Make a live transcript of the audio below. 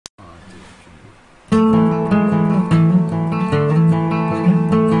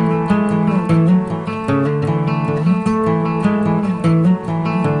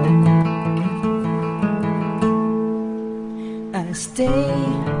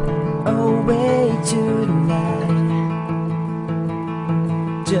away tonight,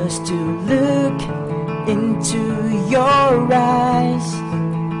 just to look into your eyes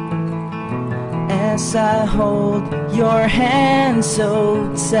as I hold your hand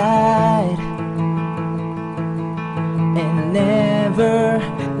so tight and never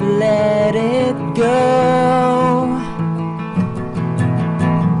let it go.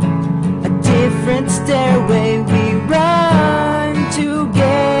 A different stairway we run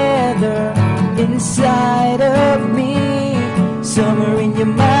together inside of me. Somewhere in your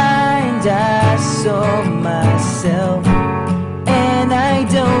mind I saw myself, and I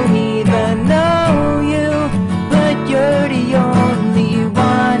don't even know you, but you're the only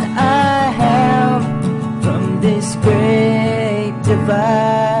one I have from this great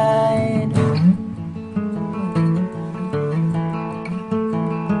divide.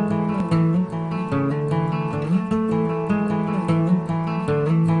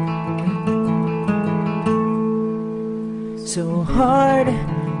 So hard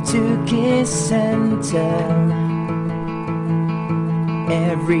to kiss and tell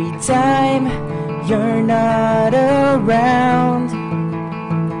every time you're not around,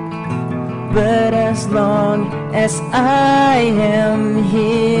 but as long as I am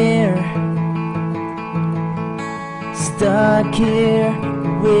here, stuck here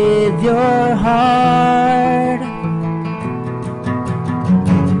with your heart.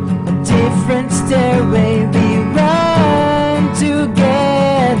 A different stairway we run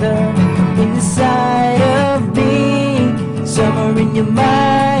together inside of me. Somewhere in your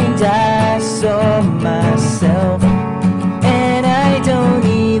mind I saw myself, and I don't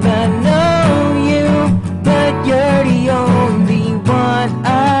even know you, but you're the only one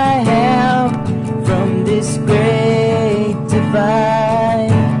I have from this great divide.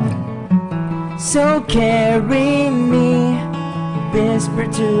 So carry me, whisper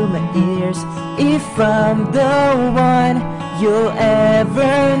to my ears, if I'm the one you'll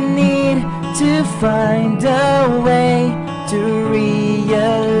ever need, to find a way to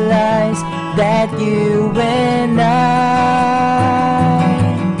realize that you and I